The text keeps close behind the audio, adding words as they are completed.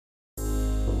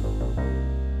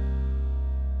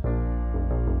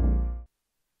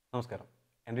നമസ്കാരം.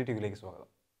 Entri ടിവിയിലേക്ക് സ്വാഗതം.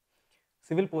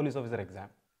 Civil police officer exam,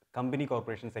 company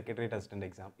corporation secretariat assistant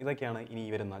exam ഇതൊക്കെയാണ് ഇനി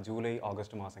വരുന്ന ജൂലൈ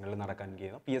ഓഗസ്റ്റ് മാസങ്ങളിൽ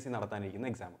നടക്കാനിരിക്കുന്ന PSC നടത്താനിരിക്കുന്ന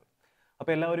എക്സാമുകൾ.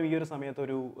 അപ്പോൾ എല്ലാവരും ഈ ഒരു സമയത്ത്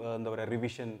ഒരു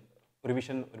റിവിഷൻ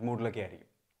ഒരു മൂഡിലൊക്കെ ആയിരിക്കും.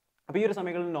 അപ്പോൾ ഈ ഒരു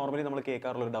സമയങ്ങളിൽ നോർമലി നമ്മൾ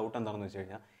കേൾക്കാറുള്ള ഒരു ഡൗട്ട് എന്താണെന്ന് വെച്ച്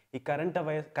കഴിഞ്ഞാൽ ഈ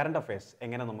കറണ്ട് അഫയേഴ്സ്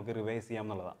എങ്ങനെ നമുക്ക് റിവൈസ് ചെയ്യാം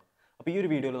എന്നുള്ളതാണ്. അപ്പോൾ ഈ ഒരു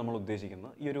വീഡിയോയിൽ നമ്മൾ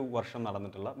ഉദ്ദേശിക്കുന്നത് ഈ ഒരു വർഷം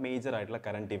നടന്നിട്ടുള്ള മേജർ ആയിട്ടുള്ള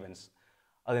കറണ്ട് ഇവൻറ്റ്സ്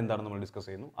അതെന്താണ് നമ്മൾ ഡിസ്കസ്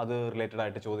ചെയ്യുന്നു. അത് റിലേറ്റഡ്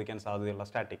ആയിട്ട് ചോദിക്കാൻ സാധ്യതയുള്ള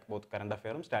ബോത്ത് കറണ്ട്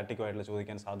അഫെയറും സ്റ്റാറ്റിക്കുമായിട്ടുള്ള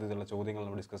ചോദിക്കാൻ സാധ്യതയുള്ള ചോദ്യങ്ങൾ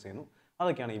നമ്മൾ ഡിസ്കസ് ചെയ്യുന്നു.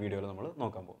 അതൊക്കെയാണ് ഈ വീഡിയോയിൽ നമ്മൾ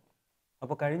നോക്കാൻ പോകുന്നത്.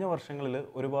 അപ്പോൾ കഴിഞ്ഞ വർഷങ്ങളിൽ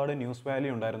ഒരുപാട് ന്യൂസ്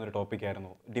വാല്യൂ ഉണ്ടായിരുന്ന ഒരു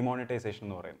ടോപ്പിക്കായിരുന്നു ഡിമോണിറ്റൈസേഷൻ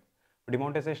എന്ന് പറയുന്നത്.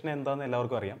 ഡിമോണിറ്റൈസേഷൻ എന്താണെന്ന്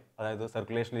എല്ലാവർക്കും അറിയാം. അതായത്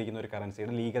സർക്കുലേഷനിലിരിക്കുന്ന ഒരു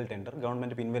കറൻസിയുടെ ലീഗൽ ടെൻഡർ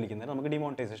ഗവൺമെൻറ് പിൻവലിക്കുന്നതിന് നമുക്ക്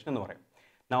ഡിമോണിറ്റൈസേഷൻ എന്ന് പറയും.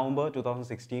 നവംബർ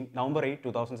 8,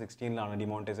 2016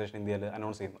 ഡിമോണിറ്റൈസേഷൻ ഇന്ത്യയിൽ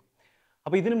അനൗൺസ് ചെയ്യുന്നത്.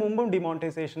 അപ്പോൾ ഇതിനു മുമ്പും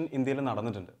ഡിമോണിറ്റൈസേഷൻ ഇന്ത്യയിൽ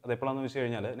നടന്നിട്ടുണ്ട്. അത് എപ്പോഴാണെന്ന് വെച്ച്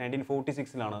കഴിഞ്ഞാൽ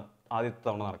 1946 ആദ്യത്തെ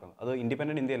തവണ നടക്കുന്നത്. അത്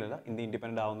ഇൻഡിപെൻഡൻറ്റ് ഇന്ത്യയിലല്ല, ഇന്ത്യ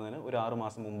ഇൻഡിപെൻഡൻ്റ് ആവുന്നതിന് ഒരു 6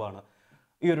 മാസം മുമ്പാണ്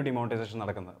ഈ ഒരു ഡിമോണിറ്റൈസേഷൻ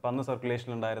നടക്കുന്നത്. അപ്പോൾ അന്ന്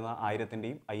സർക്കുലേഷനിലുണ്ടായിരുന്ന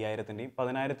 1000-ൻ്റെയും 5000-ൻ്റെയും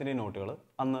 10000-ൻ്റെയും നോട്ടുകൾ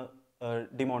അന്ന്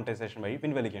ഡിമോണിറ്റൈസേഷൻ വഴി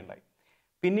പിൻവലിക്കുകയുണ്ടായി.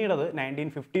 പിന്നീട് അത്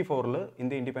 1954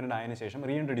 ഇന്ത്യ ഇൻഡിപെൻഡൻ്റ് ആയതിനു ശേഷം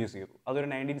റീഇൻട്രൊഡ്യൂസ് ചെയ്തു. അതൊരു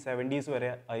 1970s വരെ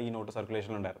ഈ നോട്ട്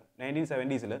സർക്കുലേഷനിലുണ്ടായിരുന്നു.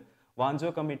 1970s വാഞ്ചോ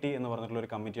കമ്മിറ്റി എന്ന് പറഞ്ഞിട്ടുള്ള ഒരു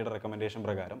കമ്മിറ്റിയുടെ റെക്കമെൻഡേഷൻ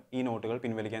പ്രകാരം ഈ നോട്ടുകൾ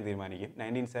പിൻവലിക്കാൻ തീരുമാനിക്കുകയും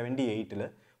 1978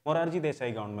 മൊറാർജി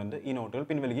ദേശായി ഗവൺമെൻറ് ഈ നോട്ടുകൾ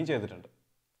പിൻവലിക്കുകയും ചെയ്തിട്ടുണ്ട്.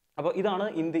 അപ്പോൾ ഇതാണ്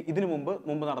ഇതിനു മുമ്പ്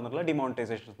നടന്നിട്ടുള്ള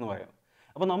ഡിമോണിറ്റൈസേഷൻസ് എന്ന് പറയുന്നത്.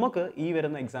 അപ്പോൾ നമുക്ക് ഈ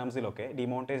വരുന്ന എക്സാംസിലൊക്കെ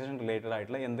ഡിമോണിറ്റൈസേഷൻ റിലേറ്റഡ്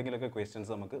ആയിട്ടുള്ള എന്തെങ്കിലുമൊക്കെ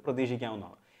ക്വസ്റ്റ്യൻസ് നമുക്ക്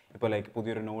പ്രതീക്ഷിക്കാവുന്നതാണ്. ഇപ്പോൾ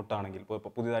പുതിയൊരു നോട്ടാണെങ്കിൽ ഇപ്പോൾ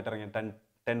പുതിയതായിട്ട് ഇറങ്ങിയ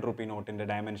 10 രൂപി നോട്ടിൻ്റെ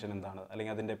ഡയമെൻഷൻ എന്താണ്,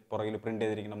 അല്ലെങ്കിൽ അതിൻ്റെ പുറകിൽ പ്രിൻ്റ്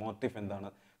ചെയ്തിരിക്കുന്ന മോട്ടീഫ് എന്താണ്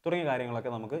തുടങ്ങിയ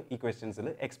കാര്യങ്ങളൊക്കെ നമുക്ക് ഈ ക്വസ്റ്റ്യൻസിൽ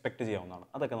എക്സ്പെക്ട് ചെയ്യാവുന്നതാണ്.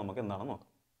 അതൊക്കെ നമുക്ക് എന്താണെന്ന് നോക്കാം.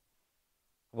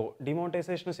 അപ്പോൾ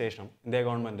ഡിമോണിറ്റൈസേഷന് ശേഷം ഇന്ത്യ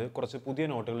ഗവൺമെൻറ് കുറച്ച് പുതിയ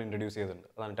നോട്ടുകൾ ഇൻട്രൊഡ്യൂസ് ചെയ്തിട്ടുണ്ട്.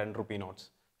 അതാണ് 10 രൂപി notes,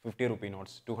 50 Rupi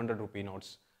notes, 200 Rupi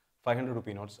notes, 500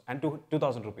 Rupi notes and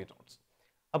 2000 Rupi notes.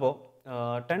 അപ്പോൾ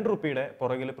 10 രൂപയുടെ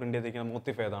പുറകിൽ പ്രിൻ്റ് ചെയ്തിരിക്കുന്ന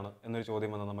മോട്ടീഫ് ഏതാണ് എന്നൊരു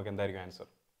ചോദ്യം വന്നാൽ നമുക്ക് എന്തായിരിക്കും ആൻസർ?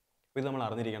 ഇത് നമ്മൾ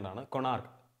അറിഞ്ഞിരിക്കേണ്ടതാണ്.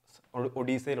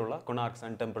 ഒഡീസയിലുള്ള കൊണാർക്ക്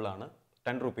സൺ ടെമ്പിളാണ്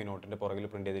 10 രൂപി നോട്ടിൻ്റെ പുറകിൽ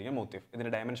പ്രിൻ്റ് ചെയ്തിരിക്കുന്ന മോട്ടീഫ്.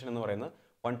 ഇതിൻ്റെ ഡയമെൻഷൻ എന്ന് പറയുന്നത്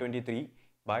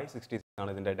 123/66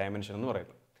 ആണ് ഇതിൻ്റെ ഡയമെൻഷൻ എന്ന്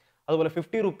പറയുന്നത്. അതുപോലെ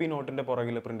 50 രൂപി നോട്ടിൻ്റെ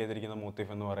പുറകിൽ പ്രിൻ്റ് ചെയ്തിരിക്കുന്ന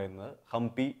മോട്ടീഫ് എന്ന് പറയുന്നത്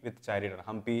ഹംപി വിത്ത് ചാരിയറ്റ് ആണ്.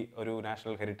 ഹംപി ഒരു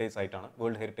നാഷണൽ ഹെറിറ്റേജ് സൈറ്റാണ്,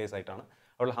 വേൾഡ് ഹെറിറ്റേജ് സൈറ്റാണ്.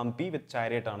 അവിടെ ഹംപി വിത്ത്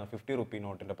ചാരിയറ്റ് ആണ് 50 രൂപി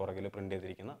നോട്ടിൻ്റെ പുറകിൽ പ്രിൻ്റ്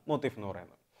ചെയ്തിരിക്കുന്ന മോട്ടീഫ് എന്ന്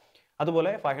പറയുന്നത്.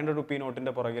 അതുപോലെ 500 രൂപി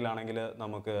നോട്ടിൻ്റെ പുറകിലാണെങ്കിൽ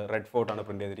നമുക്ക് റെഡ് ഫോർട്ടാണ്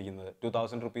പ്രിൻ്റ് ചെയ്തിരിക്കുന്നത്.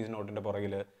 2000 റുപ്പീസ് നോട്ടിൻ്റെ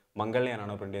പുറകിൽ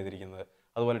മംഗൾയാനാണ് പ്രിൻ്റ് ചെയ്തിരിക്കുന്നത്.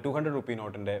 അതുപോലെ 200 രൂപി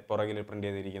നോട്ടിൻ്റെ പുറകിൽ പ്രിൻ്റ്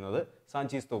ചെയ്തിരിക്കുന്നത്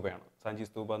സാഞ്ചി സ്തൂപയാണ്. സാഞ്ചി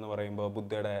സ്തൂപ എന്ന് പറയുമ്പോൾ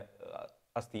ബുദ്ധയുടെ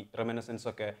അസ്ഥി റെമിനസൻസ്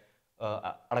ഒക്കെ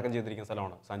അടക്കം ചെയ്തിരിക്കുന്ന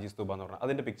സ്ഥലമാണ് സാഞ്ചി സ്തൂപ എന്ന് പറഞ്ഞാൽ.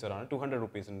 അതിൻ്റെ പിക്ചറാണ് 200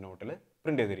 റുപ്പീസിൻ്റെ നോട്ടിൽ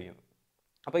പ്രിൻ്റ് ചെയ്തിരിക്കുന്നത്.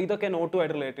 അപ്പോൾ ഇതൊക്കെ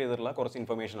നോട്ടുമായിട്ട് റിലേറ്റ് ചെയ്തിട്ടുള്ള കുറച്ച്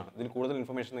ഇൻഫർമേഷനാണ്. ഇതിൽ കൂടുതൽ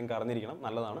ഇൻഫർമേഷൻ നിങ്ങൾക്ക് അറിഞ്ഞിരിക്കണം,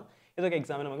 നല്ലതാണ്. ഇതൊക്കെ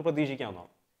എക്സാമിന് നമുക്ക് പ്രതീക്ഷിക്കാവുന്നതാണ്.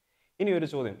 ഇനി ഒരു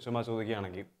ചോദ്യം ചുമ്മാ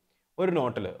ചോദിക്കുകയാണെങ്കിൽ, ഒരു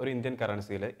നോട്ടിൽ ഒരു ഇന്ത്യൻ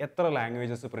കറൻസിയിൽ എത്ര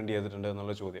ലാംഗ്വേജസ് പ്രിൻ്റ് ചെയ്തിട്ടുണ്ട്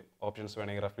എന്നുള്ള ചോദ്യം. ഓപ്ഷൻസ്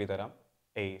വേണമെങ്കിൽ റഫ്ലി തരാം.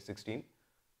 A 16,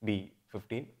 B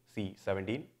 15, C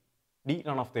 17, D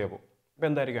none of the above. ഇപ്പോൾ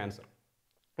എന്തായിരിക്കും ആൻസർ?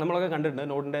 നമ്മളൊക്കെ കണ്ടിട്ടുണ്ട്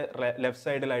നോട്ടിൻ്റെ ലെഫ്റ്റ്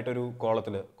സൈഡിലായിട്ടൊരു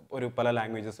കോളത്തിൽ ഒരു പല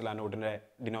ലാംഗ്വേജസിൽ ആ നോട്ടിൻ്റെ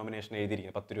ഡിനോമിനേഷൻ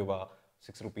എഴുതിയിരിക്കുന്നത് 10 രൂപ,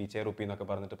 6 റുപ്പി, 6 റുപ്പി എന്നൊക്കെ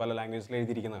പറഞ്ഞിട്ട് പല ലാംഗ്വേജിൽ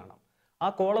എഴുതിയിരിക്കുന്നത് കാണാം. ആ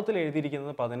കോളത്തിൽ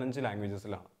എഴുതിയിരിക്കുന്നത് 15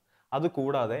 ലാംഗ്വേജസിലാണ്.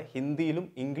 അതുകൂടാതെ ഹിന്ദിയിലും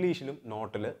ഇംഗ്ലീഷിലും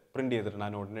നോട്ടിൽ പ്രിൻ്റ് ചെയ്തിട്ടുണ്ട് ആ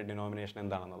നോട്ടിൻ്റെ ഡിനോമിനേഷൻ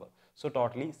എന്താണെന്നുള്ളത്. സോ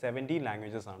ടോട്ടലി 17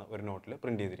 ലാംഗ്വേജസ് ആണ് ഒരു നോട്ടിൽ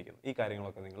പ്രിൻ്റ് ചെയ്തിരിക്കുന്നത്. ഈ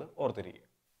കാര്യങ്ങളൊക്കെ നിങ്ങൾ ഓർത്തിരിക്കുക.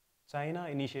 ചൈന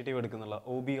ഇനീഷ്യേറ്റീവ് എടുക്കുന്നുള്ള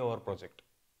OBOR പ്രോജക്റ്റ്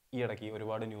ഈ ഇടയ്ക്ക്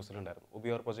ഒരുപാട് ന്യൂസിലുണ്ടായിരുന്നു.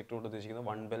 OBOR പ്രോജക്റ്റ് കൊണ്ട് ഉദ്ദേശിക്കുന്നത്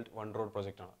വൺ ബെൽറ്റ് വൺ റോഡ്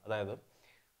പ്രോജക്റ്റാണ്. അതായത്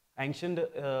ആൻഷ്യൻ്റ്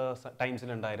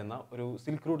ടൈംസിലുണ്ടായിരുന്ന ഒരു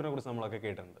സിൽക്ക് റൂട്ടിനെ കുറിച്ച് നമ്മളൊക്കെ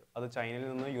കേട്ടിട്ടുണ്ട്. അത് ചൈനയിൽ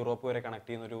നിന്ന് യൂറോപ്പ് വരെ കണക്ട്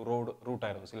ചെയ്യുന്ന ഒരു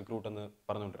റൂട്ടായിരുന്നു സിൽക്ക് റൂട്ട് എന്ന്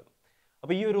പറഞ്ഞുകൊണ്ടിരുന്നത്.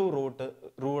 അപ്പോൾ ഈ ഒരു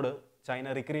റോഡ് ചൈന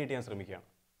റിക്രിയേറ്റ് ചെയ്യാൻ ശ്രമിക്കുകയാണ്.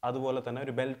 അതുപോലെ തന്നെ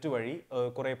ഒരു ബെൽറ്റ് വഴി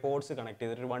കുറേ പോർട്സ് കണക്ട്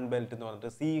ചെയ്തിട്ട് വൺ ബെൽറ്റ് എന്ന്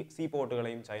പറഞ്ഞിട്ട് സീ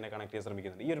പോർട്ടുകളെയും ചൈന കണക്ട് ചെയ്യാൻ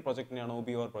ശ്രമിക്കുന്നുണ്ട്. ഈ ഒരു പ്രൊജക്റ്റിനെയാണ്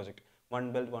OBOR project, one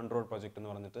belt one road project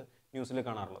എന്ന് പറഞ്ഞിട്ട് ന്യൂസിൽ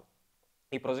കാണാറുള്ളത്.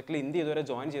 ഈ പ്രൊജക്റ്റിൽ ഇന്ത്യ ഇതുവരെ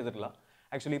ജോയിൻ ചെയ്തിട്ടില്ല.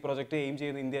 ആക്ച്വലി ഈ പ്രോജക്റ്റ് എയിം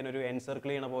ചെയ്യുന്ന ഇന്ത്യൻ ഒരു എൻസർക്കിൾ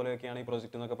ചെയ്യണ പോലെയൊക്കെയാണ് ഈ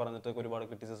പ്രോജക്റ്റ് എന്നൊക്കെ പറഞ്ഞിട്ട് ഒരുപാട്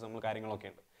ക്രിറ്റിസിസം കാര്യങ്ങളൊക്കെ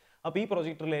ഉണ്ട്. അപ്പോൾ ഈ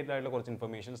പ്രോജക്റ്റ് റിലേറ്റഡ് ആയിട്ടുള്ള കുറച്ച്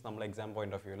ഇൻഫർമേഷൻസ് നമ്മൾ എക്സാം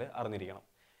പോയിന്റ് ഓഫ് വ്യൂവിൽ അറിഞ്ഞിരിക്കണം.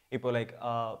 ഇപ്പോൾ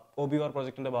OBOR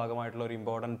പ്രോജക്റ്റിൻ്റെ ഭാഗമായിട്ടുള്ള ഒരു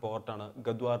ഇമ്പോർട്ടൻറ്റ് പോർട്ടാണ്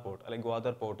ഗദ്വാർ പോർട്ട് അല്ലെങ്കിൽ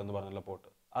ഗ്വാദർ പോർട്ട് എന്ന് പറഞ്ഞിട്ടുള്ള പോർട്ട്.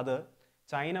 അത്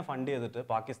ചൈന ഫണ്ട് ചെയ്തിട്ട്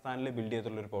പാകിസ്ഥാനിൽ ബിൽഡ്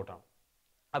ചെയ്തിട്ടുള്ളൊരു പോർട്ടാണ്.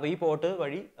 അപ്പോൾ ഈ പോർട്ട്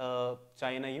വഴി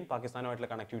ചൈനയും പാകിസ്ഥാനുമായിട്ടുള്ള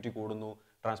കണക്ടിവിറ്റി കൂടുന്നു,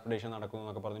 ട്രാൻസ്പോർട്ടേഷൻ നടക്കുന്നു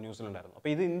എന്നൊക്കെ പറഞ്ഞ് ന്യൂസിലുണ്ടായിരുന്നു.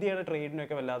 അപ്പോൾ ഇത് ഇന്ത്യയുടെ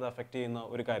ട്രേഡിനെയൊക്കെ വല്ലാതെ അഫക്റ്റ് ചെയ്യുന്ന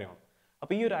ഒരു കാര്യമാണ്.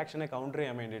 അപ്പോൾ ഈ ഒരു ആക്ഷനെ കൗണ്ടർ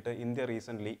ചെയ്യാൻ വേണ്ടിയിട്ട് ഇന്ത്യ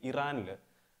റീസെൻ്റ്ലി ഇറാനിൽ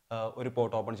ഒരു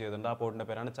പോർട്ട് ഓപ്പൺ ചെയ്തിട്ടുണ്ട്. ആ പോർട്ടിൻ്റെ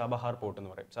പേരാണ് ചബഹാർ പോർട്ട്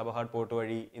എന്ന് പറയും. ചബഹാർ പോർട്ട്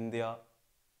വഴി ഇന്ത്യ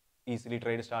ഈസിലി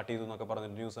ട്രേഡ് സ്റ്റാർട്ട് ചെയ്തു എന്നൊക്കെ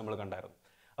പറഞ്ഞിട്ട് ന്യൂസ് നമ്മൾ കണ്ടായിരുന്നു.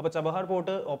 അപ്പോൾ ചബഹാർ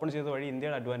പോർട്ട് ഓപ്പൺ ചെയ്ത വഴി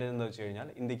ഇന്ത്യയുടെ അഡ്വാൻറ്റേജ് എന്താ വെച്ച് കഴിഞ്ഞാൽ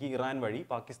ഇന്ത്യക്ക് ഇറാൻ വഴി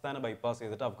പാകിസ്ഥാനെ ബൈപ്പാസ്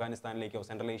ചെയ്തിട്ട് അഫ്ഗാനിസ്ഥാനിലേക്കോ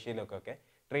സെൻട്രൽ ഏഷ്യയിലേക്കൊക്കെ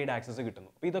ട്രേഡ് ആക്സസ് കിട്ടുന്നു.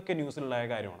 അപ്പോൾ ഇതൊക്കെ ന്യൂസിലുള്ള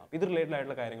കാര്യമാണ്. ഇത് റിലേറ്റഡ്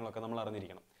ആയിട്ടുള്ള കാര്യങ്ങളൊക്കെ നമ്മൾ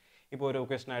അറിഞ്ഞിരിക്കണം. ഇപ്പോൾ ഒരു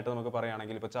ക്വസ്റ്റൻ ആയിട്ട് നമുക്ക്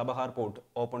പറയുകയാണെങ്കിൽ ഇപ്പോൾ Chabahar port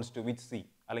opens to which see,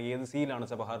 അല്ലെങ്കിൽ ഏത് സീയിലാണ്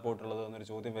ചബഹാർ പോർട്ട് ഉള്ളത് എന്നൊരു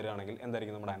ചോദ്യം വരികയാണെങ്കിൽ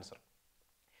എന്തായിരിക്കും നമ്മുടെ ആൻസർ?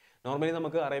 നോർമലി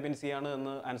നമുക്ക് അറേബ്യൻ സീ ആണ്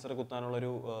എന്ന് ആൻസർ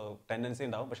കുത്താനുള്ളൊരു ടെൻഡൻസി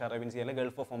ഉണ്ടാവും. പക്ഷേ അറേബ്യൻ സീ അല്ല,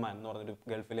 ഗൾഫ് ഓഫ് ഒമാൻ എന്ന് പറഞ്ഞൊരു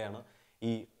ഗൾഫിലെയാണ്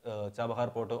ഈ ചബഹാർ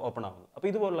പോർട്ട് ഓപ്പൺ ആവുന്നത്. അപ്പോൾ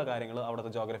ഇതുപോലുള്ള കാര്യങ്ങൾ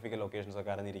അവിടുത്തെ ജോഗ്രഫിക്കൽ ലൊക്കേഷൻസ്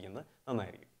ഒക്കെ അറിഞ്ഞിരിക്കുന്നത്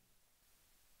നന്നായിരിക്കും.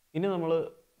 ഇനി നമ്മൾ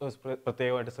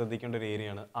പ്രത്യേകമായിട്ട് ശ്രദ്ധിക്കേണ്ട ഒരു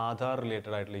ഏരിയയാണ് ആധാർ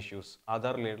റിലേറ്റഡ് ആയിട്ടുള്ള ഇഷ്യൂസ്,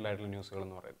 ആധാർ റിലേറ്റഡ് ആയിട്ടുള്ള ന്യൂസുകൾ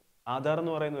എന്ന് പറയുന്നത്. ആധാർ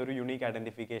എന്ന് പറയുന്ന ഒരു യുണീക്ക്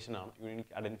ഐഡൻറ്റിഫിക്കേഷൻ ആണ്,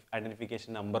 യുണീക്ക്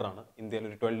ഐഡൻറ്റിഫിക്കേഷൻ നമ്പറാണ്, ഇന്ത്യയിൽ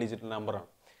ഒരു 12 ഡിജിറ്റ് നമ്പറാണ്.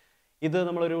 ഇത്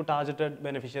നമ്മളൊരു ടാർഗറ്റഡ്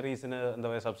ബെനിഫിഷ്യറീസിന് എന്താ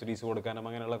പറയുക സബ്സിഡീസ് കൊടുക്കാനും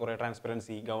അങ്ങനെയുള്ള കുറേ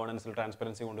ട്രാൻസ്പെറൻസി, ഗവേണൻസിൽ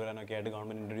ട്രാൻസ്പെറൻസി കൊണ്ടുവരാനൊക്കെ ആയിട്ട്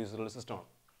ഗവൺമെൻറ് ഇൻട്രൊഡ്യൂസ് ചെയ്തിട്ടുള്ള സിസ്റ്റമാണ്.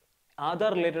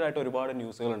 ആധാർ റിലേറ്റഡ് ആയിട്ട് ഒരുപാട്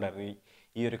ന്യൂസുകൾ ഉണ്ടായിരുന്നു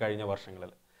ഈ ഒരു കഴിഞ്ഞ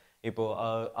വർഷങ്ങളിൽ. ഇപ്പോൾ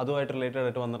അതുമായിട്ട് റിലേറ്റഡ്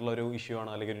ആയിട്ട് വന്നിട്ടുള്ള ഒരു ഇഷ്യൂ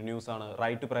ആണ്, അല്ലെങ്കിൽ ഒരു ന്യൂസാണ്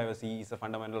right to privacy is A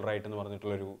fundamental right എന്ന്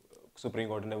പറഞ്ഞിട്ടുള്ളൊരു സുപ്രീം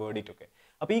കോടതിൻ്റെ വേർഡിക്റ്റ് ഒക്കെ.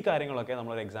 അപ്പോൾ ഈ കാര്യങ്ങളൊക്കെ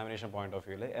നമ്മളൊരു എക്സാമിനേഷൻ പോയിന്റ് ഓഫ്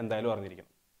വ്യൂവിൽ എന്തായാലും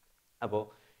അറിഞ്ഞിരിക്കണം. അപ്പോൾ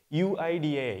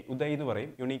UIDAI, ഉദയ് എന്ന് പറയും,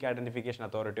 unique identification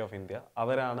authority of India,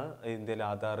 അവരാണ് ഇന്ത്യയിൽ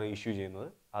ആധാർ ഇഷ്യൂ ചെയ്യുന്നത്.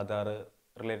 ആധാർ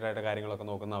റിലേറ്റഡ് ആയിട്ട് കാര്യങ്ങളൊക്കെ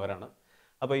നോക്കുന്നവരാണ്.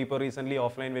 അപ്പോൾ ഇപ്പോൾ റീസെൻ്റ്ലി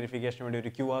ഓഫ്ലൈൻ വെരിഫിക്കേഷന് വേണ്ടി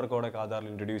ഒരു QR കോഡൊക്കെ ആധാറിൽ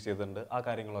ഇൻട്രൊഡ്യൂസ് ചെയ്തിട്ടുണ്ട്. ആ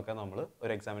കാര്യങ്ങളൊക്കെ നമ്മൾ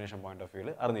ഒരു എക്സാമിനേഷൻ പോയിന്റ് ഓഫ്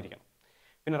വ്യൂവിൽ അറിഞ്ഞിരിക്കണം.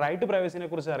 പിന്നെ റൈറ്റ് ടു പ്രൈവസിനെ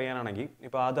കുറിച്ച് അറിയാനാണെങ്കിൽ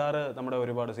ഇപ്പോൾ ആധാർ നമ്മുടെ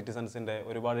ഒരുപാട് സിറ്റിസൺസിൻ്റെ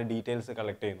ഒരുപാട് ഡീറ്റെയിൽസ്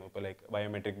കളക്ട് ചെയ്യുന്നു. ഇപ്പോൾ ലൈക്ക്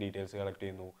ബയോമെട്രിക് ഡീറ്റെയിൽസ് കളക്ട്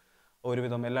ചെയ്യുന്നു,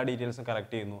 ഒരുവിധം എല്ലാ ഡീറ്റെയിൽസും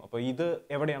കളക്ട് ചെയ്യുന്നു. അപ്പോൾ ഇത്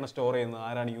എവിടെയാണ് സ്റ്റോർ ചെയ്യുന്നത്,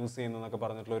 ആരാണ് യൂസ് ചെയ്യുന്നത് എന്നൊക്കെ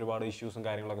പറഞ്ഞിട്ടുള്ള ഒരുപാട് ഇഷ്യൂസും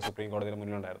കാര്യങ്ങളൊക്കെ സുപ്രീം കോടതിയുടെ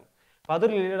മുന്നിലുണ്ടായിരുന്നു. അപ്പോൾ അത്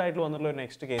റിലേറ്റഡ് ആയിട്ട് വന്നിട്ടുള്ള ഒരു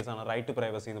നെക്സ്റ്റ് കേസാണ് റൈറ്റ് ടു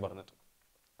പ്രൈവസി എന്ന് പറഞ്ഞിട്ട്.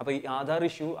 അപ്പോൾ ഈ Aadhaar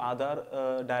issue, Aadhaar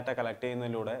data collect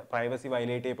ചെയ്യുന്നതിലൂടെ പ്രൈവസി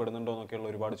വയലേറ്റ് ചെയ്യപ്പെടുന്നുണ്ടോ എന്നൊക്കെയുള്ള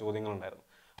ഒരുപാട് ചോദ്യങ്ങളുണ്ടായിരുന്നു.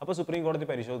 അപ്പോൾ സുപ്രീം കോടതി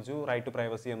പരിശോധിച്ചു റൈറ്റ് ടു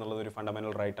പ്രൈവസി എന്നുള്ളത് ഒരു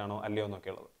ഫണ്ടമെൻ്റൽ റൈറ്റ് ആണോ അല്ലയോ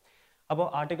എന്നൊക്കെയുള്ളത്. അപ്പോൾ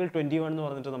ആർട്ടിക്കിൾ 21 എന്ന്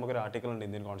പറഞ്ഞിട്ട് നമുക്കൊരു ആർട്ടിക്കിൾ ഉണ്ട്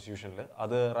ഇന്ത്യൻ കോൺസ്റ്റിറ്റ്യൂഷനിൽ.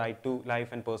 അത് right to life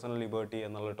and personal liberty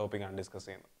എന്നുള്ള ടോപ്പിക്കാണ് ഡിസ്കസ്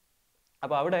ചെയ്യുന്നത്.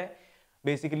 അപ്പോൾ അവിടെ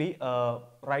ബേസിക്കലി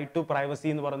റൈറ്റ് ടു പ്രൈവസി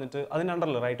എന്ന് പറഞ്ഞിട്ട് അതിൻ്റെ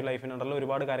അണ്ടറിൽ, റൈറ്റ് ടു ലൈഫിൻ്റെ അണ്ടറിൽ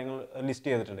ഒരുപാട് കാര്യങ്ങൾ ലിസ്റ്റ്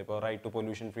ചെയ്തിട്ടുണ്ട്. ഇപ്പോൾ right to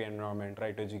pollution free environment,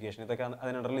 right to education, ഇതൊക്കെ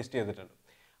അതിനണ്ടറിൽ ലിസ്റ്റ് ചെയ്തിട്ടുണ്ട്.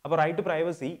 അപ്പോൾ റൈറ്റ് ടു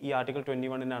പ്രൈവസി ഈ ആർട്ടിക്കിൾ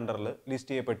 21 അണ്ടറിൽ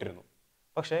ലിസ്റ്റ് ചെയ്യപ്പെട്ടിരുന്നു.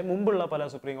 പക്ഷേ മുമ്പുള്ള പല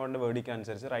സുപ്രീം കോടതിയുടെ വേർഡിക്റ്റ്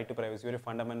അനുസരിച്ച് റൈറ്റ് ടു പ്രൈവസി ഒരു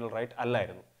ഫണ്ടമെൻ്റൽ റൈറ്റ്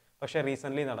അല്ലായിരുന്നു. പക്ഷേ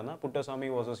റീസെൻ്റ്ലി നടന്ന Puttaswamy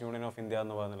versus union of India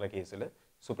എന്ന് പറഞ്ഞുള്ള കേസിൽ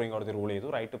സുപ്രീം കോടതി റൂൾ ചെയ്തു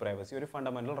റൈറ്റ് ടു പ്രൈവസി ഒരു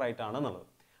ഫണ്ടമെൻ്റൽ റൈറ്റ് ആണെന്നുള്ളത്.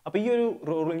 അപ്പോൾ ഈ ഒരു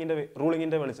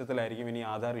റൂളിങ്ങിൻ്റെ വെളിച്ചത്തിലായിരിക്കും ഇനി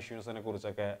ആധാർ ഇഷ്യൂസിനെ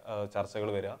കുറിച്ചൊക്കെ ചർച്ചകൾ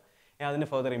വരിക. അതിന്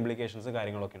ഫർദർ ഇംപ്ലിക്കേഷൻസ്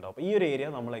കാര്യങ്ങളൊക്കെ ഉണ്ടാവും. അപ്പോൾ ഈ ഒരു ഏരിയ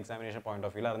നമ്മൾ എക്സാമിനേഷൻ പോയിന്റ്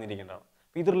ഓഫ് വ്യൂവിൽ അറിഞ്ഞിരിക്കേണ്ടതാണ്.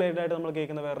 അപ്പോൾ ഇത് റിലേറ്റഡ് ആയിട്ട് നമ്മൾ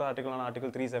കേൾക്കുന്ന വേറൊരു ആർട്ടിക്കിളാണ് ആർട്ടിക്കിൾ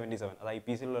 377. അത്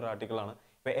IPCയിലുള്ള ഒരു ആർട്ടിക്കിളാണ്.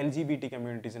 ഇപ്പോൾ LGBT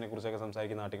കമ്മ്യൂണിറ്റീസിനെ കുറിച്ചൊക്കെ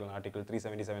സംസാരിക്കുന്ന ആർട്ടിക്കിളാണ് ആർട്ടിക്കിൾ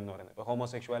 377 എന്ന് പറയുന്നത്. ഇപ്പോൾ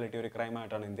ഹോമോസെക്ഷുവാലിറ്റി ഒരു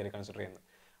ക്രൈമായിട്ടാണ് ഇന്ത്യയിൽ കൺസിഡർ ചെയ്യുന്നത്.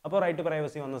 അപ്പോൾ റൈറ്റ് ടു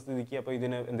പ്രൈവസി വന്ന സ്ഥിതിക്ക് അപ്പോൾ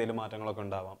ഇതിന് എന്തെങ്കിലും മാറ്റങ്ങളൊക്കെ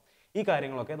ഉണ്ടാവാം. ഈ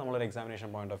കാര്യങ്ങളൊക്കെ നമ്മളൊരു എക്സാമിനേഷൻ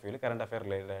പോയിന്റ് ഓഫ് വ്യൂവിൽ കറണ്ട് അഫെയർ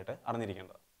റിലേറ്റഡ് ആയിട്ട്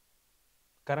അറിഞ്ഞിരിക്കേണ്ടത്.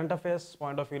 കറണ്ട് അഫെയർസ്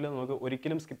പോയിന്റ് ഓഫ് വ്യൂവിൽ നമുക്ക്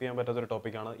ഒരിക്കലും സ്കിപ്പ് ചെയ്യാൻ പറ്റാത്തൊരു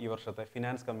ടോപ്പിക്കാണ് ഈ വർഷത്തെ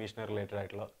ഫിനാൻസ് കമ്മീഷനെ റിലേറ്റഡ്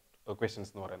ആയിട്ടുള്ള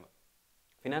ക്വസ്റ്റ്യൻസ് എന്ന് പറയുന്നത്.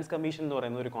 ഫിനാൻസ് കമ്മീഷൻ എന്ന്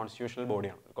പറയുന്നത് ഒരു കോൺസ്റ്റിറ്റ്യൂഷണൽ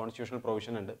ബോഡിയാണ്. കോൺസ്റ്റിറ്റ്യൂഷണൽ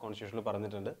പ്രൊവിഷൻ ഉണ്ട്, കോൺസ്റ്റിറ്റ്യൂഷനിൽ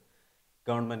പറഞ്ഞിട്ടുണ്ട്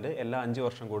ഗവൺമെൻറ് എല്ലാ 5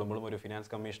 വർഷം കൂടുമ്പോഴും ഒരു ഫിനാൻസ്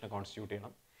കമ്മീഷനെ കോൺസ്റ്റിറ്റ്യൂട്ട്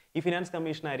ചെയ്യണം. ഈ ഫിനാൻസ്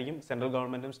കമ്മീഷനായിരിക്കും സെൻട്രൽ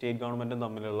ഗവൺമെൻറ്റും സ്റ്റേറ്റ് ഗവൺമെൻറ്റും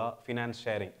തമ്മിലുള്ള ഫിനാൻസ്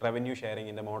ഷെയറിംഗ്, റവന്യൂ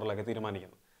ഷെയറിങ്ങിൻ്റെ മോഡലൊക്കെ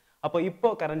തീരുമാനിക്കുന്നത്. അപ്പോൾ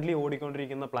ഇപ്പോൾ കറൻ്റ്ലി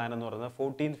ഓടിക്കൊണ്ടിരിക്കുന്ന പ്ലാൻ എന്ന് പറയുന്നത്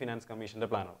 14th ഫിനാൻസ് കമ്മീഷൻ്റെ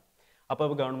പ്ലാനാണ്.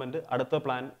 അപ്പോൾ ഗവൺമെൻറ് അടുത്ത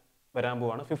പ്ലാൻ വരാൻ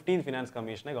പോവാണ് 15th ഫിനാൻസ്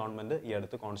കമ്മീഷനെ ഗവൺമെൻറ് ഈ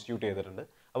അടുത്ത് കോൺസ്റ്റിറ്റ്യൂട്ട് ചെയ്തിട്ടുണ്ട്.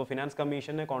 അപ്പോൾ ഫിനാൻസ്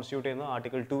കമ്മീഷനെ കോൺസ്റ്റിറ്റ്യൂട്ട് ചെയ്യുന്നത്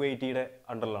ആർട്ടിക്കിൾ 280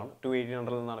 അണ്ടറിലാണ്. 280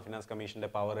 അണ്ടറിൽ നിന്നാണ് ഫിനാൻസ് കമ്മീഷൻ്റെ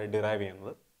പവർ ഡിറൈവ്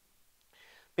ചെയ്യുന്നത്.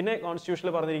 പിന്നെ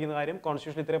കോൺസ്റ്റിറ്റ്യൂഷനിൽ പറഞ്ഞിരിക്കുന്ന കാര്യം,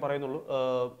 കോൺസ്റ്റിറ്റ്യൂഷൻ ഇത്രേ പറയുന്നുള്ളൂ,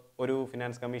 ഒരു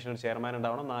ഫിനാൻസ് കമ്മീഷൻ ചെയർമാൻ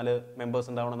ഉണ്ടാവണം, 4 മെമ്പേഴ്സ്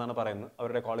ഉണ്ടാവണം എന്നാണ് പറയുന്നത്.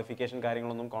 അവരുടെ ക്വാളിഫിക്കേഷൻ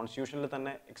കാര്യങ്ങളൊന്നും കോൺസ്റ്റിറ്റ്യൂഷനിൽ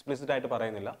തന്നെ എക്സ്പ്ലിസിറ്റ് ആയിട്ട്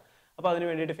പറയുന്നില്ല. അപ്പോൾ അതിന്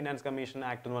വേണ്ടിയിട്ട് ഫിനാൻസ് കമ്മീഷൻ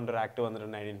ആക്ട് എന്ന് പറഞ്ഞൊരു ആക്ട്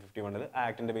വന്നിട്ടുണ്ട് 1951. ആ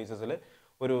ആക്ടിൻ്റെ ബേസിസിൽ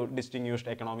ഒരു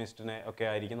ഡിസ്റ്റിങ്യൂഷ്ഡ് എക്കണോമിസ്റ്റിനെ ഒക്കെ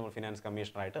ആയിരിക്കും നമ്മൾ ഫിനാൻസ്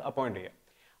കമ്മീഷണറായിട്ട് അപ്പോയിൻറ്റ് ചെയ്യുക.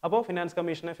 അപ്പോൾ ഫിനാൻസ്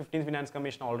കമ്മീഷനെ 15th finance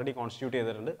commission already constitute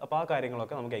ചെയ്തിട്ടുണ്ട്. അപ്പോൾ ആ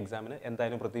കാര്യങ്ങളൊക്കെ നമുക്ക് എക്സാമിന്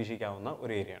എന്തായാലും പ്രതീക്ഷിക്കാവുന്ന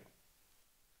ഒരു ഏരിയയാണ്.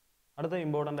 അടുത്ത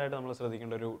ഇമ്പോർട്ടൻ്റ് ആയിട്ട് നമ്മൾ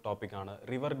ശ്രദ്ധിക്കേണ്ട ഒരു ടോപ്പിക്കാണ്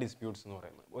റിവർ ഡിസ്പ്യൂട്ട്സ് എന്ന്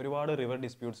പറയുന്നത്. ഒരുപാട് റിവർ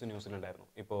ഡിസ്പ്യൂട്ട്സ് ന്യൂസിലുണ്ടായിരുന്നു.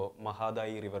 ഇപ്പോൾ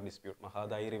Mahadayi river dispute,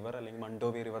 Mahadayi river അല്ലെങ്കിൽ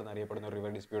മണ്ടോവി റിവർ എന്നറിയപ്പെടുന്ന ഒരു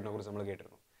റിവർ ഡിസ്പ്യൂട്ടിനെ കുറിച്ച് നമ്മൾ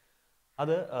കേട്ടിരുന്നു.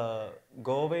 അത്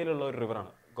ഗോവയിലുള്ള ഒരു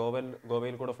റിവറാണ്.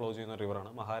 ഗോവയിൽ കൂടെ ഫ്ലോ ചെയ്യുന്ന ഒരു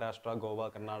റിവറാണ്. മഹാരാഷ്ട്ര, ഗോവ,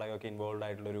 കർണാടക ഒക്കെ ഇൻവോൾവ്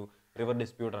ആയിട്ടുള്ളൊരു റിവർ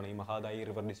ഡിസ്പ്യൂട്ടാണ് ഈ മഹാദായി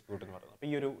റിവർ ഡിസ്പ്യൂട്ട് എന്ന് പറയുന്നത്. അപ്പോൾ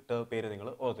ഈ ഒരു പേര് നിങ്ങൾ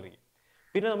ഓർത്തിരിക്കും.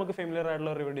 പിന്നെ നമുക്ക് ഫെമിലിയർ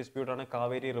ആയിട്ടുള്ള river ഡിസ്പ്യൂട്ടാണ്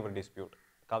Kaveri river dispute.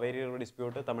 Kaveri river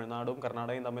dispute തമിഴ്നാടും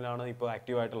കർണാടകയും തമ്മിലാണ് ഇപ്പോൾ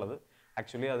ആക്റ്റീവ് ആയിട്ടുള്ളത്.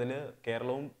 ആക്ച്വലി അതിൽ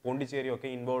കേരളവും പോണ്ടിച്ചേരിയും ഒക്കെ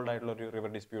ഇൻവോൾവ് ആയിട്ടുള്ള ഒരു റിവർ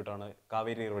ഡിസ്പ്യൂട്ടാണ്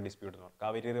കാവേരി റിവർ ഡിസ്പ്യൂട്ട് എന്ന് പറയുന്നത്.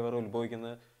 കാവേരി റിവർ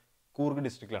ഉത്ഭവിക്കുന്നത് കൂർഗ്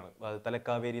ഡിസ്ട്രിക്റ്റിലാണ്.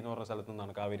 തലക്കാവേരി എന്ന് പറഞ്ഞ സ്ഥലത്തു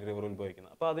നിന്നാണ് കാവേരി റിവർ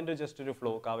ഉത്ഭവിക്കുന്നത്. അപ്പോൾ അതിൻ്റെ ജസ്റ്റ് ഒരു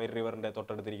ഫ്ലോ, കാവേരി റിവറിൻ്റെ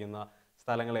തൊട്ടടുത്തിരിക്കുന്ന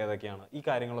സ്ഥലങ്ങൾ ഏതൊക്കെയാണ്, ഈ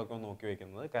കാര്യങ്ങളൊക്കെ ഒന്ന് നോക്കി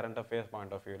വയ്ക്കുന്നത് കറണ്ട് അഫെയർസ്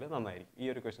പോയിന്റ് ഓഫ് വ്യൂവിൽ നന്നായിരിക്കും.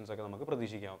 ഈ ഒരു ക്വസ്റ്റ്യൻസ് ഒക്കെ നമുക്ക്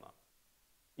പ്രതീക്ഷിക്കാവുന്നതാണ്.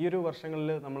 ഈ ഒരു വർഷങ്ങളിൽ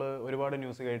നമ്മൾ ഒരുപാട്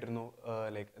ന്യൂസ് കേട്ടിരുന്നു,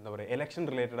 ലൈക്ക് എന്താ പറയുക, എലക്ഷൻ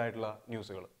റിലേറ്റഡ് ആയിട്ടുള്ള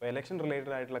ന്യൂസുകൾ. അപ്പോൾ എലക്ഷൻ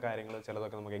റിലേറ്റഡ് ആയിട്ടുള്ള കാര്യങ്ങൾ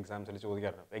ചിലതൊക്കെ നമുക്ക് എക്സാംസിൽ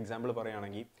ചോദിക്കാറുണ്ട്. എക്സാമ്പിൾ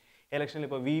പറയുകയാണെങ്കിൽ ഇലക്ഷനിൽ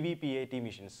ഇപ്പോൾ VVPAT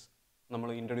മെഷീൻസ് നമ്മൾ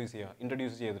ഇൻട്രൊഡ്യൂസ്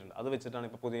ചെയ്തിട്ടുണ്ട്. അത് വെച്ചിട്ടാണ്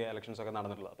ഇപ്പോൾ പുതിയ ഇലക്ഷൻസ് ഒക്കെ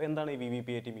നടന്നിട്ടുള്ളത്. അപ്പോൾ എന്താണ് ഈ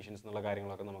VVPAT മെഷീൻസ് എന്നുള്ള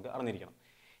കാര്യങ്ങളൊക്കെ നമുക്ക് അറിഞ്ഞിരിക്കണം.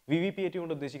 VVPAT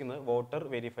കൊണ്ട് ഉദ്ദേശിക്കുന്നത് voter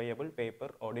verifiable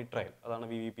paper audit trial. അതാണ്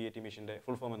VVPAT മെഷീൻ്റെ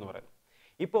ഫുൾ ഫോം എന്ന് പറയുന്നത്.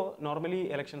 ഇപ്പോൾ നോർമലി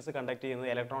ഇലക്ഷൻസ് കണ്ടക്ട് ചെയ്യുന്നത്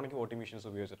ഇലക്ട്രോണിക് വോട്ടിംഗ് മെഷീൻസ്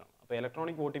ഉപയോഗിച്ചിട്ടാണ്. അപ്പോൾ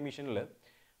ഇലക്ട്രോണിക് വോട്ടിംഗ് മെഷീനിൽ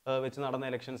വെച്ച് നടന്ന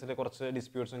ഇലക്ഷൻസിലെ കുറച്ച്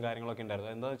ഡിസ്പ്യൂട്ട്സും കാര്യങ്ങളൊക്കെ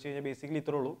ഉണ്ടായിരുന്നു. എന്താണെന്ന് വെച്ച് കഴിഞ്ഞാൽ ബേസിക്കലി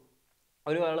ഇത്രേ ഉള്ളൂ.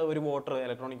 ഒരാൾ ഒരു വോട്ടർ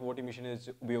ഇലക്ട്രോണിക് വോട്ടിംഗ് മെഷീൻ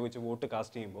വെച്ച് ഉപയോഗിച്ച് വോട്ട്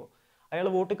കാസ്റ്റ് ചെയ്യുമ്പോൾ അയാൾ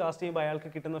വോട്ട് കാസ്റ്റ് ചെയ്യുമ്പോൾ അയാൾക്ക്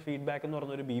കിട്ടുന്ന ഫീഡ്ബാക്ക് എന്ന്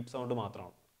പറഞ്ഞൊരു ബീപ്പ് സൗണ്ട്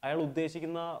മാത്രമാണ്. അയാൾ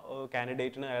ഉദ്ദേശിക്കുന്ന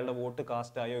കാൻഡിഡേറ്റിന് അയാളുടെ വോട്ട്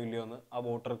കാസ്റ്റ് ആയോ ഇല്ലയോ എന്ന് ആ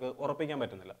വോട്ടർക്ക് ഉറപ്പിക്കാൻ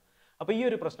പറ്റുന്നില്ല. അപ്പോൾ ഈ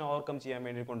ഒരു പ്രശ്നം ഓവർകം ചെയ്യാൻ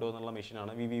വേണ്ടി കൊണ്ടുവന്നുള്ള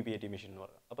മെഷീനാണ് VVPAT മെഷീൻ എന്ന്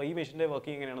പറയുന്നത്. അപ്പോൾ ഈ മെഷീൻ്റെ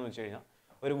വർക്കിംഗ് എങ്ങനെയാണെന്ന് വെച്ച് കഴിഞ്ഞാൽ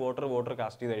ഒരു വോട്ടർ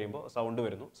കാസ്റ്റ് ചെയ്ത് കഴിയുമ്പോൾ സൗണ്ട്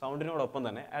വരുന്നു. സൗണ്ടിനോടൊപ്പം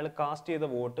തന്നെ അയാൾ കാസ്റ്റ് ചെയ്ത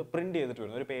വോട്ട് പ്രിൻറ്റ് ചെയ്തിട്ട്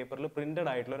വരുന്നു. ഒരു പേപ്പറിൽ പ്രിൻറ്റഡ്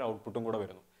ആയിട്ടുള്ള ഒരു ഔട്ട്പുട്ടും കൂടെ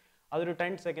വരുന്നു. അതൊരു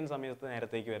 10 സെക്കൻഡ് സമയത്ത്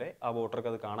നേരത്തേക്ക് വരെ ആ വോട്ടർക്ക്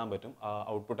അത് കാണാൻ പറ്റും, ആ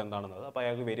ഔട്ട്പുട്ട് എന്താണെന്നത്. അപ്പോൾ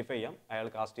അയാൾക്ക് വെരിഫൈ ചെയ്യാം അയാൾ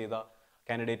കാസ്റ്റ് ചെയ്ത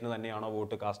കാൻഡിഡേറ്റിന് തന്നെയാണോ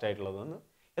വോട്ട് കാസ്റ്റ് ആയിട്ടുള്ളതെന്ന്.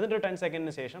 എന്നിട്ട് 10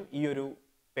 സെക്കൻഡിന് ശേഷം ഈ ഒരു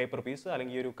പേപ്പർ പീസ്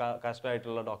അല്ലെങ്കിൽ ഈ ഒരു കാസ്റ്റ്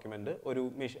ആയിട്ടുള്ള ഡോക്യുമെൻറ്റ്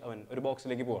ഒരു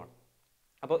ബോക്സിലേക്ക് പോവാണ്.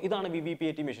 അപ്പോൾ ഇതാണ്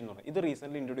VVPAT മെഷീൻ എന്ന് പറയുന്നത്. ഇത്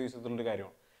റീസെൻ്റ്ലി ഇൻട്രൊഡ്യൂസ് ചെയ്തിട്ടുള്ളൊരു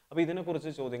കാര്യമാണ്. അപ്പോൾ ഇതിനെക്കുറിച്ച്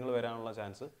ചോദ്യങ്ങൾ വരാനുള്ള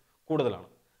ചാൻസ് കൂടുതലാണ്.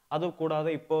 അത്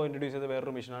കൂടാതെ ഇപ്പോൾ ഇൻട്രൊഡ്യൂസ് ചെയ്ത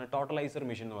വേറൊരു മെഷീനാണ് ടോട്ടലൈസർ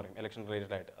മെഷീൻ എന്ന് പറയും, ഇലക്ഷൻ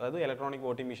റിലേറ്റഡ് ആയിട്ട്. അതായത് ഇലക്ട്രോണിക്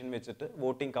വോട്ടിംഗ് മെഷീൻ വെച്ചിട്ട്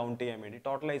വോട്ടിംഗ് കൗണ്ട് ചെയ്യാൻ വേണ്ടി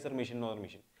ടോട്ടലൈസർ മെഷീൻ എന്ന് പറയുന്ന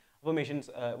മെഷീൻ.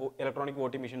 അപ്പോൾ ഇലക്ട്രോണിക്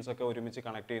വോട്ടിംഗ് മെഷീൻസ് ഒക്കെ ഒരുമിച്ച്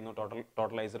കണക്ട് ചെയ്യുന്നു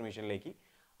ടോട്ടലൈസർ മെഷീനിലേക്ക്.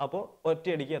 അപ്പോൾ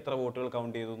ഒറ്റയടിക്ക് എത്ര വോട്ടുകൾ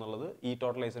കൗണ്ട് ചെയ്തു എന്നുള്ളത് ഈ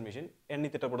ടോട്ടലൈസർ മെഷീൻ എണ്ണി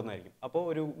തിട്ടപ്പെടുന്നതായിരിക്കും. അപ്പോൾ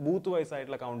ഒരു ബൂത്ത് വൈസ്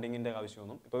ആയിട്ടുള്ള കൗണ്ടിങ്ങിൻ്റെ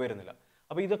ആവശ്യമൊന്നും ഇപ്പോൾ വരുന്നില്ല.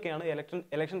 അപ്പോൾ ഇതൊക്കെയാണ്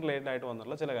ഇലക്ഷൻ റിലേറ്റഡ് ആയിട്ട്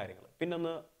വന്നിട്ടുള്ള ചില കാര്യങ്ങൾ. പിന്നെ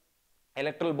ഒന്ന്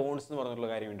ഇലക്ട്രൽ ബോണ്ട്സ് എന്ന് പറഞ്ഞിട്ടുള്ള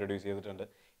കാര്യം ഇൻട്രൊഡ്യൂസ് ചെയ്തിട്ടുണ്ട്.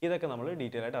 ഇതൊക്കെ നമ്മൾ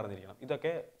ഡീറ്റെയിൽ ആയിട്ട് അറിഞ്ഞിരിക്കണം.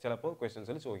 ഇതൊക്കെ ചിലപ്പോൾ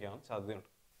ക്വസ്റ്റ്യൻസിൽ ചോദിക്കാൻ സാധ്യതയുണ്ട്.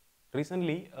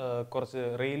 റീസെൻ്റ്ലി കുറച്ച്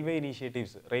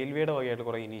റെയിൽവേയുടെ വകയായിട്ട്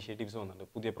കുറേ ഇനീഷ്യേറ്റീവ്സ് വന്നിട്ടുണ്ട്.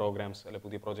 പുതിയ പ്രോഗ്രാംസ് അല്ലെങ്കിൽ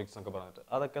പുതിയ പ്രോജക്ട്സ് എന്നൊക്കെ പറഞ്ഞിട്ട്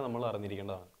അതൊക്കെ നമ്മൾ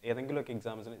അറിഞ്ഞിരിക്കേണ്ടതാണ്. ഏതെങ്കിലുമൊക്കെ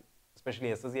എക്സാംസിന്, എസ്പെഷ്യലി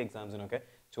SSC എക്സാംസിനൊക്കെ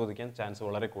ചോദിക്കാൻ ചാൻസ്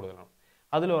വളരെ കൂടുതലാണ്.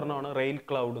 അതിലൊരെണ്ണമാണ് റെയിൽ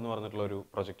ക്ലൗഡ് എന്ന് പറഞ്ഞിട്ടുള്ള ഒരു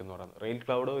പ്രൊജക്റ്റ് എന്ന് പറയുന്നത്. റെയിൽ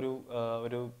ക്ലൗഡ്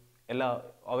ഒരു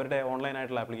അവരുടെ ഓൺലൈൻ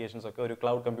ആയിട്ടുള്ള ആപ്ലിക്കേഷൻസ് ഒക്കെ ഒരു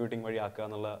ക്ലൗഡ് കമ്പ്യൂട്ടിംഗ് വഴി ആക്കുക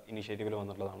എന്നുള്ള ഇനീഷ്യേറ്റീവിൽ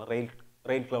വന്നിട്ടുള്ളതാണ്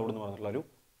റെയിൽ ക്ലൗഡ് എന്ന് പറഞ്ഞിട്ടുള്ള ഒരു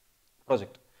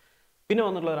പ്രൊജക്റ്റ്. പിന്നെ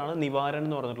വന്നിട്ടുള്ളവരാണ് നിവാരൺ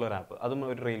എന്ന് പറഞ്ഞിട്ടുള്ള ഒരു ആപ്പ്. അതും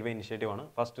ഒരു റെയിൽവേ ഇനിഷ്യേറ്റീവാണ്.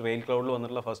 ഫസ്റ്റ് റെയിൽ ക്ലൗഡിൽ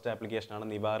വന്നിട്ടുള്ള ഫസ്റ്റ് ആപ്ലിക്കേഷനാണ്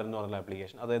നിവാരൺ എന്ന് പറഞ്ഞിട്ടുള്ള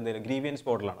ആപ്ലിക്കേഷൻ. അത് എന്തെങ്കിലും ഗ്രീവിയൻസ്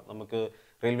പോർട്ടലാണ്. നമുക്ക്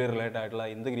റെയിൽവേ റിലേറ്റഡ് ആയിട്ടുള്ള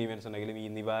എന്ത് ഗ്രീവിയൻസ് ഉണ്ടെങ്കിലും ഈ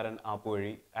നിവാരൺ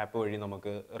ആപ്പ് വഴി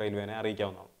നമുക്ക് റെയിൽവേനെ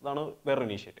അറിയിക്കാവുന്നതാണ്. അതാണ് വേറൊരു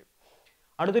ഇനീഷ്യേറ്റീവ്.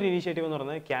 അടുത്തൊരു ഇനീഷ്യേറ്റീവ് എന്ന്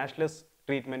പറയുന്നത് ക്യാഷ്ലെസ്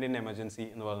ട്രീറ്റ്മെൻറ്റ് ഇൻ എമർജൻസി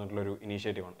എന്ന് പറഞ്ഞിട്ടുള്ളൊരു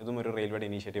ഇനീഷ്യേറ്റീവാണ്. ഇതും ഒരു റെയിൽവേയുടെ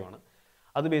ഇനീഷ്യേറ്റീവാണ്.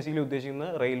 അത് ബേസിക്കലി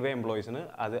ഉദ്ദേശിക്കുന്നത് റെയിൽവേ എംപ്ലോയീസിന്,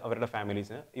 അത് അവരുടെ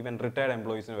ഫാമിലീസിന്, ഈവൻ റിട്ടയർഡ്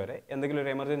എംപ്ലോയീസിന് വരെ എന്തെങ്കിലും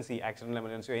ഒരു emergency, accidental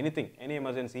എമർജൻസിയോ any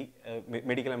emergency,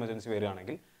 medical emergency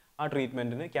വരികയാണെങ്കിൽ ആ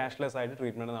ട്രീറ്റ്മെൻറ്റിന് ക്യാഷ്ലെസ് ആയിട്ട്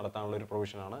ട്രീറ്റ്മെൻറ്റ് നടത്താനുള്ള ഒരു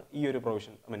പ്രൊവിഷനാണ്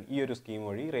ഈ ഒരു സ്കീം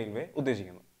വഴി റെയിൽവേ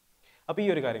ഉദ്ദേശിക്കുന്നത്. അപ്പോൾ ഈ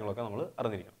ഒരു കാര്യങ്ങളൊക്കെ നമ്മൾ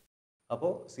അറിഞ്ഞിരിക്കണം.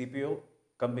 അപ്പോൾ CPO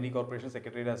company corporation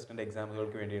secretariat assistant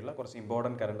എക്സാമുകൾക്ക് വേണ്ടിയുള്ള കുറച്ച്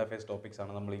ഇമ്പോർട്ടൻറ്റ് കറണ്ട് അഫയേഴ്സ് ടോപ്പിക്സ്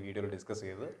ആണ് നമ്മൾ ഈ വീഡിയോയിൽ ഡിസ്കസ്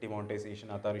ചെയ്തത്. ഡിമോണിറ്റൈസേഷൻ,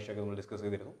 അത്താറിഷയൊക്കെ നമ്മൾ ഡിസ്കസ്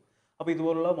ചെയ്തിരുന്നു. അപ്പോൾ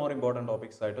ഇതുപോലുള്ള മോർ ഇമ്പോർട്ടൻറ്റ്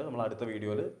ടോപ്പിക്സ് ആയിട്ട് നമ്മൾ അടുത്ത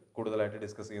വീഡിയോയിൽ കൂടുതലായിട്ട്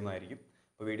ഡിസ്കസ് ചെയ്യുന്നതായിരിക്കും.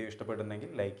 അപ്പോൾ വീഡിയോ ഇഷ്ടപ്പെട്ടിട്ടുണ്ടെങ്കിൽ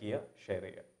ലൈക്ക് ചെയ്യുക, ഷെയർ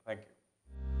ചെയ്യുക. Thank you.